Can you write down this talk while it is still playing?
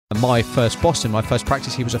my first boss in my first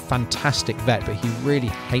practice, he was a fantastic vet, but he really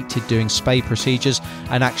hated doing spay procedures.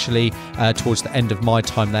 And actually, towards the end of my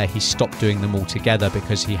time there, he stopped doing them altogether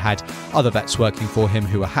because he had other vets working for him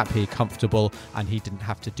who were happy, comfortable, and he didn't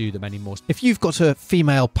have to do them anymore. If you've got a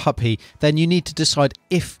female puppy, then you need to decide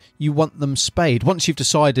if you want them spayed. Once you've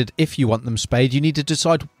decided if you want them spayed, you need to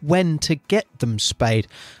decide when to get them spayed.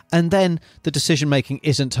 And then the decision making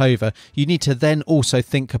isn't over. You need to then also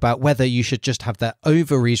think about whether you should just have their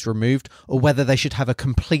ovaries removed or whether they should have a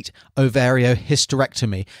complete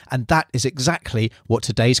ovariohysterectomy. And that is exactly what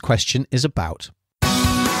today's question is about.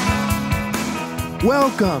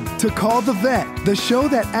 Welcome to Call the Vet, the show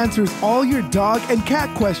that answers all your dog and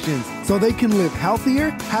cat questions so they can live healthier,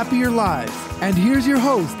 happier lives. And here's your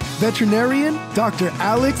host, veterinarian Dr.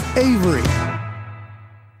 Alex Avery.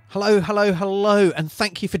 Hello, and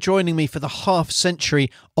thank you for joining me for the half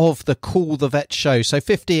century of the Call the Vet show. So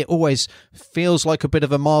 50, it always feels like a bit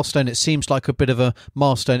of a milestone. It seems like a bit of a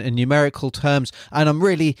milestone in numerical terms, and I'm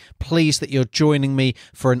really pleased that you're joining me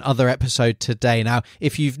for another episode today. Now,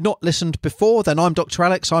 if you've not listened before, then I'm Dr.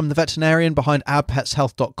 Alex. I'm the veterinarian behind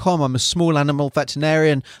ourpetshealth.com. I'm a small animal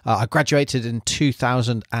veterinarian. I graduated in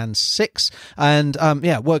 2006 and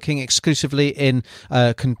working exclusively in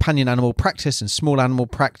companion animal practice and small animal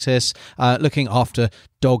practice, looking after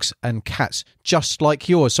dogs and cats just like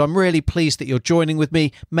yours. So I'm really pleased that you're joining with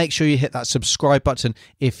me. Make sure you hit that subscribe button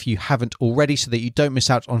if you haven't already so that you don't miss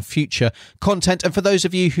out on future content. And for those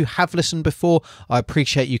of you who have listened before, I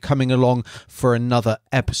appreciate you coming along for another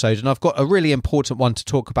episode. And I've got a really important one to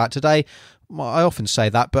talk about today. I often say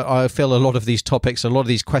that, but I feel a lot of these topics, a lot of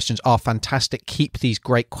these questions are fantastic. Keep these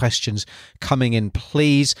great questions coming in,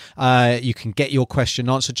 please. You can get your question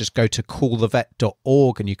answered. Just go to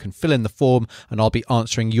callthevet.org and you can fill in the form and I'll be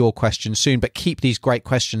answering your question soon. But keep these great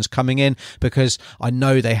questions coming in because I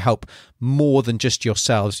know they help more than just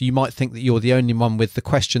yourselves. You might think that you're the only one with the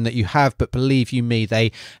question that you have, but believe you me,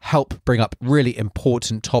 they help bring up really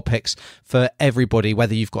important topics for everybody,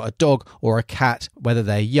 whether you've got a dog or a cat, whether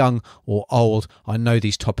they're young or old. I know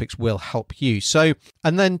these topics will help you. So,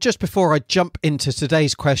 and then just before I jump into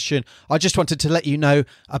today's question, I just wanted to let you know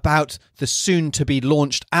about the soon to be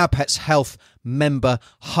launched Our Pets Health member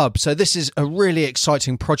hub. So this is a really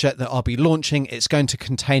exciting project that I'll be launching. It's going to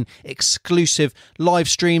contain exclusive live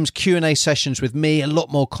streams, Q&A sessions with me, a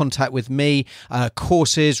lot more contact with me,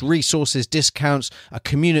 courses, resources, discounts, a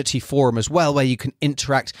community forum as well where you can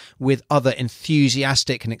interact with other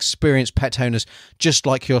enthusiastic and experienced pet owners just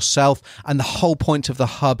like yourself. And the whole point of the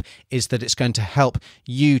hub is that it's going to help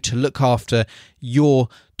you to look after your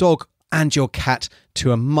dog and your cat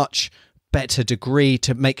to a much better degree,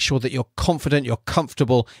 to make sure that you're confident, you're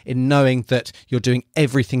comfortable in knowing that you're doing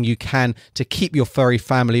everything you can to keep your furry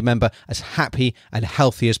family member as happy and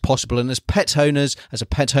healthy as possible. And as pet owners, as a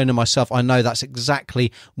pet owner myself, I know that's exactly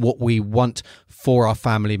what we want for our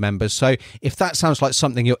family members. So if that sounds like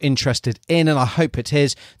something you're interested in, and I hope it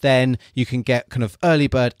is, then you can get kind of early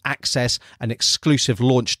bird access and exclusive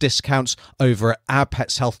launch discounts over at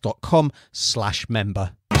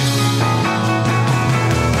ourpetshealth.com/member.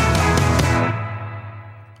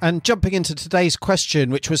 And jumping into today's question,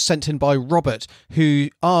 which was sent in by Robert, who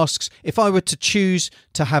asks, if I were to choose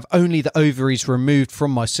to have only the ovaries removed from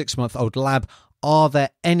my 6-month-old lab, are there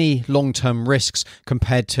any long-term risks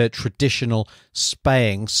compared to traditional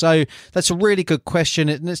spaying? So that's a really good question,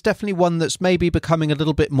 and it's definitely one that's maybe becoming a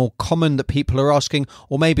little bit more common that people are asking,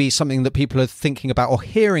 or maybe something that people are thinking about or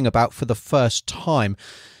hearing about for the first time.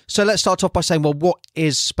 So let's start off by saying, well, what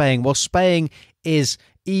is spaying? Well, spaying is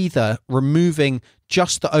either removing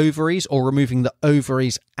just the ovaries or removing the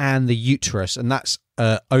ovaries and the uterus, and that's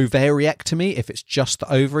ovarioectomy if it's just the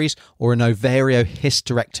ovaries, or an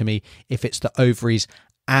ovariohysterectomy if it's the ovaries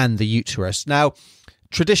and the uterus. Now,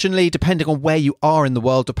 traditionally, depending on where you are in the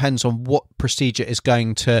world, depends on what procedure is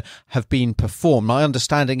going to have been performed. My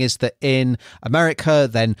understanding is that in America,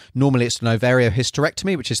 then normally it's an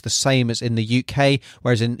ovariohysterectomy, which is the same as in the UK,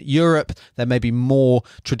 whereas in Europe, there may be more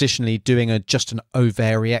traditionally doing just an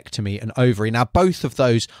ovarioectomy, an ovary. Now, both of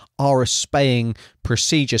those are a spaying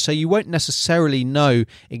procedure, so you won't necessarily know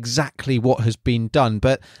exactly what has been done,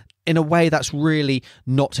 but in a way, that's really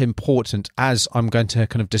not important, as I'm going to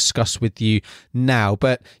kind of discuss with you now.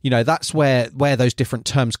 But, you know, that's where those different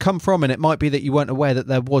terms come from. And it might be that you weren't aware that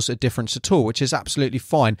there was a difference at all, which is absolutely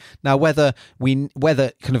fine. Now, whether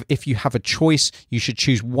kind of if you have a choice, you should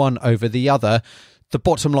choose one over the other. The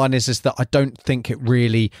bottom line is that I don't think it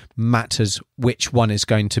really matters which one is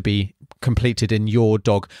going to be completed in your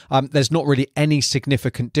dog. There's not really any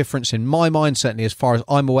significant difference in my mind, certainly as far as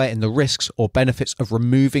I'm aware, in the risks or benefits of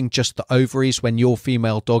removing just the ovaries when your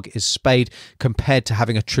female dog is spayed compared to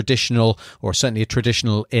having a traditional, or certainly a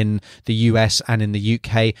traditional in the US and in the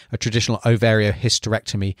UK, a traditional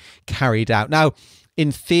ovariohysterectomy carried out. Now,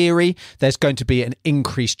 in theory, there's going to be an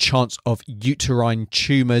increased chance of uterine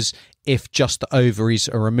tumors if just the ovaries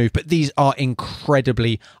are removed, but these are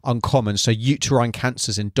incredibly uncommon. So uterine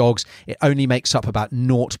cancers in dogs, it only makes up about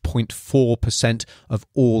 0.4% of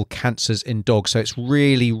all cancers in dogs. So it's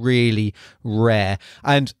really, really rare.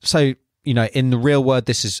 And so, in the real world,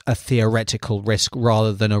 this is a theoretical risk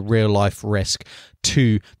rather than a real life risk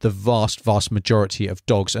to the vast majority of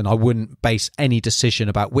dogs. And I wouldn't base any decision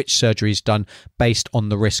about which surgery is done based on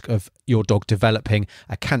the risk of your dog developing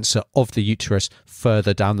a cancer of the uterus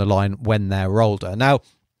further down the line when they're older. Now,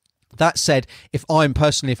 that said, if I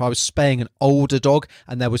was spaying an older dog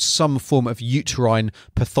and there was some form of uterine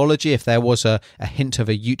pathology, if there was a hint of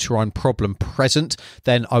a uterine problem present,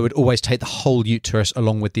 then I would always take the whole uterus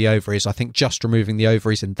along with the ovaries. I think just removing the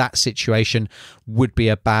ovaries in that situation would be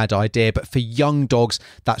a bad idea. But for young dogs,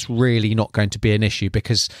 that's really not going to be an issue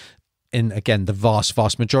because in, again, the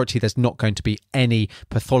vast majority, there's not going to be any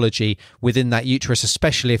pathology within that uterus,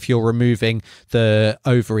 especially if you're removing the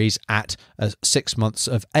ovaries at 6 months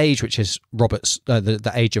of age, which is Robert's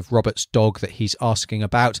the age of Robert's dog that he's asking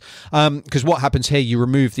about. Because what happens here, you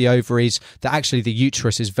remove the ovaries, that actually the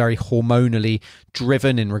uterus is very hormonally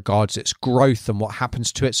driven in regards to its growth and what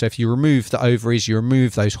happens to it. So if you remove the ovaries, you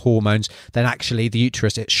remove those hormones, then actually the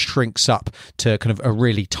uterus, it shrinks up to kind of a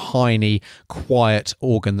really tiny, quiet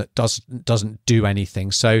organ that doesn't do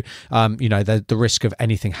anything. So the risk of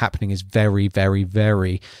anything happening is very, very,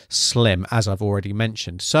 very slim, as I've already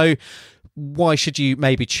mentioned. So why should you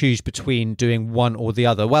maybe choose between doing one or the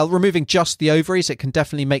other? Well, removing just the ovaries, it can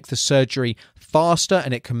definitely make the surgery faster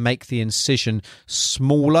and it can make the incision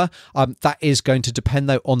smaller. That is going to depend,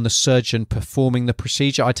 though, on the surgeon performing the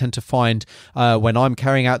procedure. I tend to find when I'm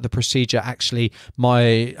carrying out the procedure, actually,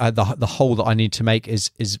 my the hole that I need to make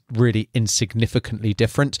is really insignificantly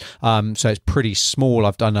different. So it's pretty small.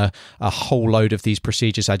 I've done a whole load of these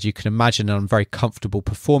procedures, as you can imagine, and I'm very comfortable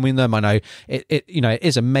performing them. I know it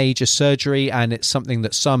is a major surgery, and it's something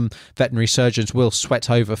that some veterinary surgeons will sweat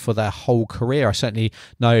over for their whole career. I certainly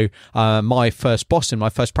know my first boss in my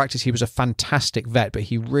first practice, he was a fantastic vet, but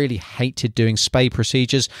he really hated doing spay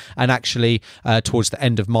procedures, and actually towards the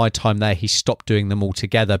end of my time there, he stopped doing them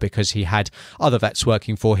altogether because he had other vets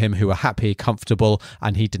working for him who were happy, comfortable,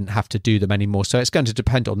 and he didn't have to do them anymore. So it's going to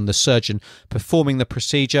depend on the surgeon performing the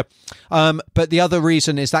procedure. But the other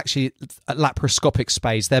reason is actually laparoscopic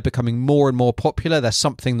spays. They're becoming more and more popular. They're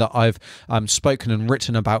something that I've spoken and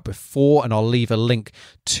written about before, and I'll leave a link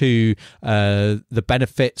to the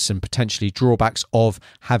benefits and potentially drawbacks of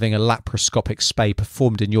having a laparoscopic spay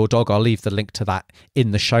performed in your dog. I'll leave the link to that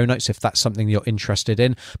in the show notes if that's something you're interested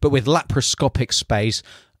in. But with laparoscopic spays,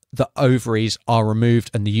 the ovaries are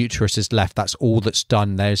removed and the uterus is left. That's all that's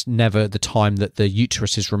done. There's never the time that the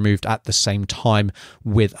uterus is removed at the same time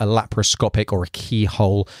with a laparoscopic or a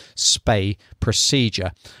keyhole spay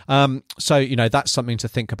procedure. So that's something to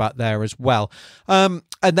think about there as well.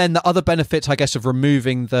 And then the other benefit, I guess, of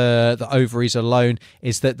removing the ovaries alone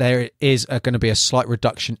is that there is going to be a slight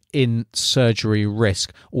reduction in surgery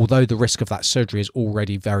risk, although the risk of that surgery is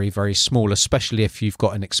already very, very small, especially if you've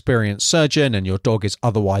got an experienced surgeon and your dog is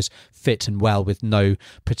otherwise fit and well with no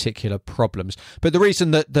particular problems. But the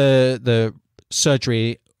reason that the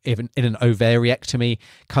surgery even in an ovarioectomy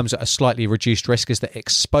comes at a slightly reduced risk is that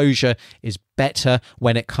exposure is better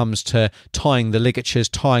when it comes to tying the ligatures,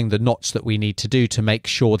 tying the knots that we need to do to make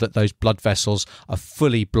sure that those blood vessels are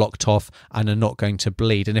fully blocked off and are not going to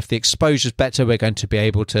bleed. And if the exposure is better, we're going to be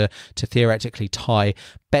able to theoretically tie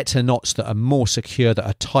better knots that are more secure, that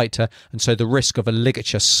are tighter, and so the risk of a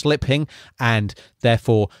ligature slipping and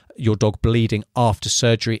therefore your dog bleeding after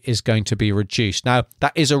surgery is going to be reduced. Now,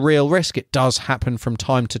 that is a real risk. It does happen from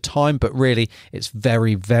time to time, but really it's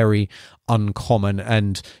very, very uncommon,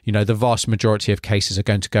 and the vast majority of cases are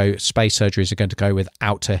going to go, spay surgeries are going to go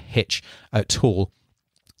without a hitch at all.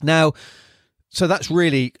 Now, so that's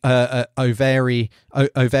really ovarioectomy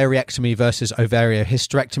versus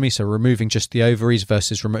ovariohysterectomy. So removing just the ovaries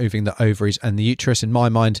versus removing the ovaries and the uterus. In my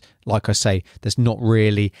mind, like I say, there's not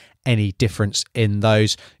really any difference in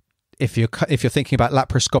those. If you're thinking about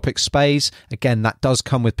laparoscopic spays, again, that does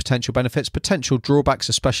come with potential benefits, potential drawbacks,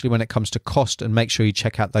 especially when it comes to cost, and make sure you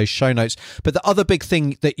check out those show notes. But the other big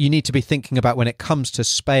thing that you need to be thinking about when it comes to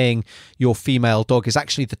spaying your female dog is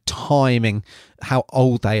actually the timing, how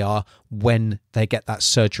old they are when they get that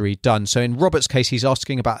surgery done. So in Robert's case, he's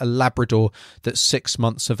asking about a Labrador that's 6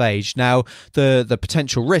 months of age. Now, the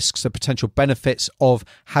potential risks, the potential benefits of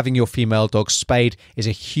having your female dog spayed is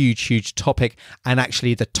a huge topic, and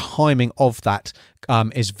actually the timing of that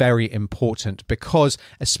is very important, because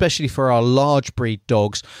especially for our large breed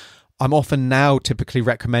dogs, I'm often now typically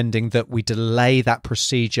recommending that we delay that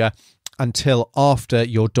procedure until after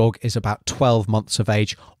your dog is about 12 months of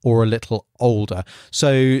age or a little older.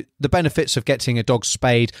 So the benefits of getting a dog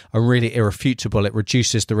spayed are really irrefutable. It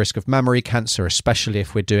reduces the risk of mammary cancer, especially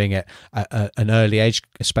if we're doing it at an early age,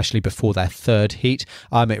 especially before their third heat.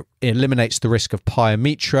 It eliminates the risk of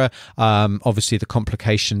pyometra, obviously the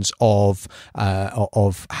complications of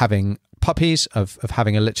having puppies, of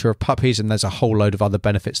having a litter of puppies, and there's a whole load of other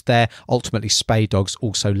benefits there. Ultimately, spay dogs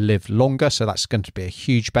also live longer, so that's going to be a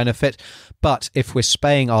huge benefit. But if we're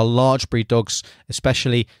spaying our large breed dogs,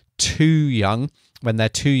 especially too young, when they're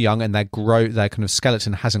too young and their kind of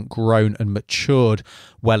skeleton hasn't grown and matured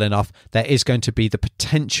well enough, there is going to be the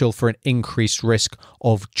potential for an increased risk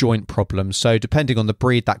of joint problems. So depending on the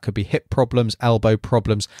breed, that could be hip problems, elbow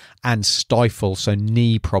problems, and stifle, so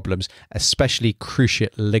knee problems, especially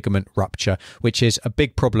cruciate ligament rupture, which is a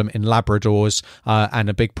big problem in Labradors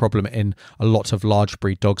and a big problem in a lot of large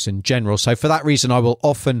breed dogs in general. So for that reason, I will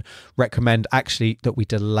often recommend actually that we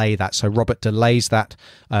delay that. So Robert delays that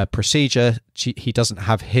procedure. He doesn't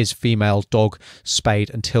have his female dog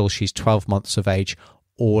spayed until she's 12 months of age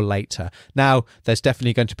or later. Now, there's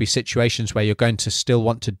definitely going to be situations where you're going to still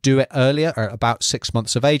want to do it earlier, or about 6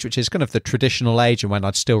 months of age, which is kind of the traditional age, and when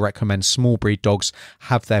I'd still recommend small breed dogs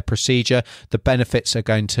have their procedure. The benefits are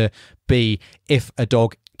going to be if a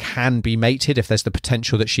dog can be mated, if there's the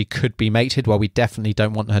potential that she could be mated, well, we definitely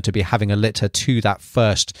don't want her to be having a litter to that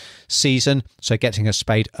first season, so getting her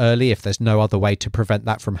spayed early if there's no other way to prevent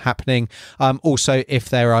that from happening. Also, if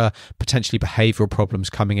there are potentially behavioural problems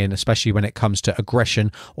coming in, especially when it comes to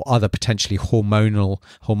aggression or other potentially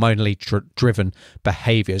hormonally driven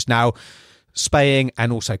behaviours. Now, spaying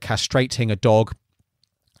and also castrating a dog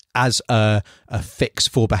as a fix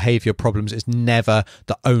for behavior problems is never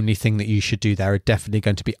the only thing that you should do. There are definitely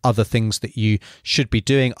going to be other things that you should be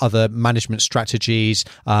doing, other management strategies,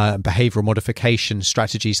 behavioral modification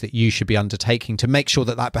strategies that you should be undertaking to make sure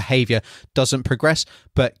that that behavior doesn't progress.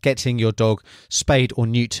 But getting your dog spayed or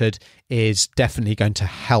neutered is definitely going to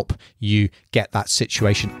help you get that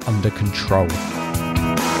situation under control.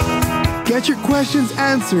 Get your questions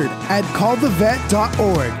answered at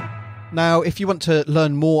callthevet.org. Now, if you want to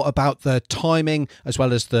learn more about the timing as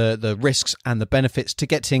well as the risks and the benefits to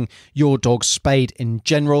getting your dog spayed in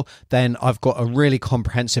general, then I've got a really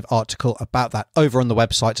comprehensive article about that over on the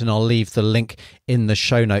website, and I'll leave the link in the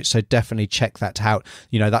show notes. So definitely check that out.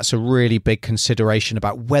 You know, that's a really big consideration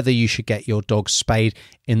about whether you should get your dog spayed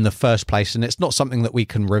in the first place. And it's not something that we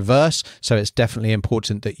can reverse. So it's definitely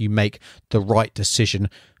important that you make the right decision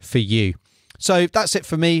for you. So that's it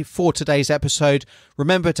for me for today's episode.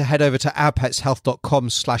 Remember to head over to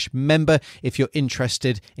ourpetshealth.com/member if you're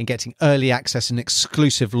interested in getting early access and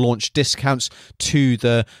exclusive launch discounts to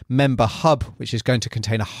the member hub, which is going to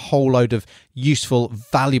contain a whole load of useful,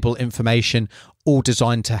 valuable information, all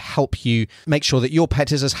designed to help you make sure that your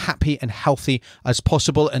pet is as happy and healthy as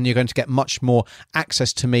possible. And you're going to get much more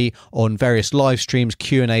access to me on various live streams,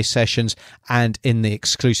 Q&A sessions, and in the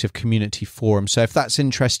exclusive community forum. So if that's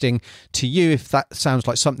interesting to you, if that sounds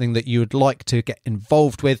like something that you would like to get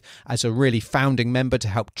involved with as a really founding member to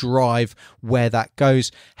help drive where that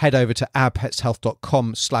goes, head over to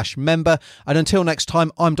ourpetshealth.com/member. And until next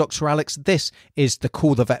time, I'm Dr. Alex. This is the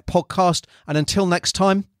Call the Vet podcast. And until next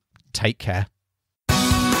time, take care.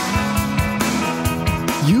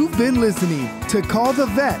 You've been listening to Call the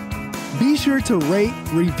Vet. Be sure to rate,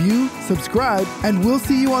 review, subscribe, and we'll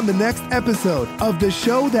see you on the next episode of the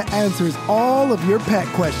show that answers all of your pet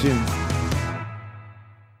questions.